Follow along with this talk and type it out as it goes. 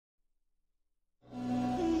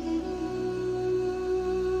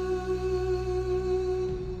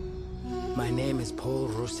is Paul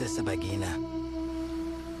Rusesabagina.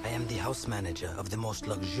 I am the house manager of the most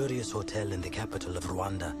luxurious hotel in the capital of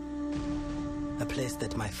Rwanda. A place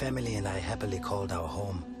that my family and I happily called our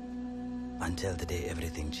home, until the day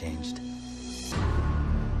everything changed.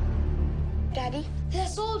 Daddy, there are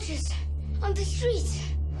soldiers on the streets.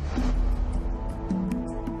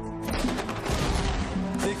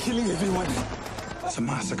 They're killing everyone. It's a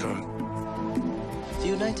massacre. The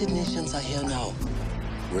United Nations are here now.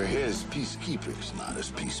 We're here as peacekeepers, not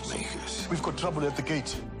as peacemakers. We've got trouble at the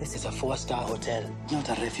gate. This is a 4-star hotel, not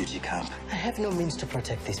a refugee camp. I have no means to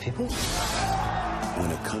protect these people. When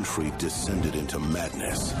a country descended into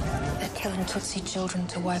madness. They're killing Tutsi children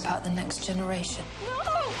to wipe out the next generation.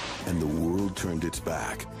 No! And the world turned its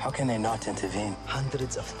back. How can they not intervene?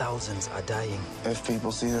 Hundreds of thousands are dying. If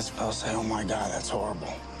people see this, they'll say, oh my God, that's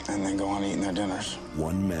horrible. And then go on eating their dinners.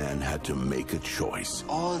 One man had to make a choice.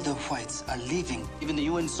 All the whites are leaving, even the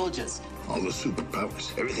UN soldiers. All the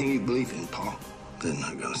superpowers, everything you believe in, Paul. They're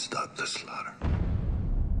not gonna stop the slaughter.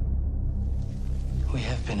 We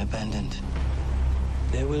have been abandoned.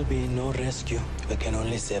 There will be no rescue. We can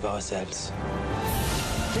only save ourselves.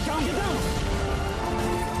 Get down, get down!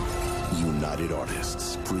 United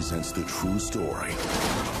Artists presents the true story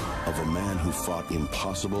of a man who fought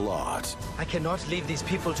impossible odds. I cannot leave these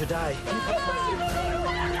people to die.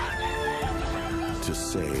 To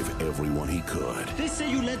save everyone he could. They say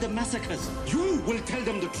you led the massacres. You will tell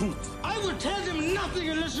them the truth. I will tell them nothing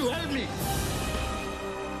unless you help me.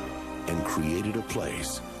 And created a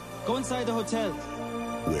place Go inside the hotel.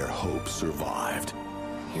 where hope survived.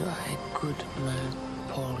 You are a good man,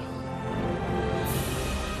 Paul.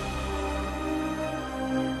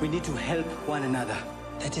 We need to help one another.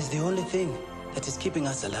 That is the only thing that is keeping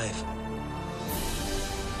us alive.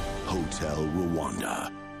 Hotel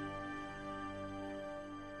Rwanda.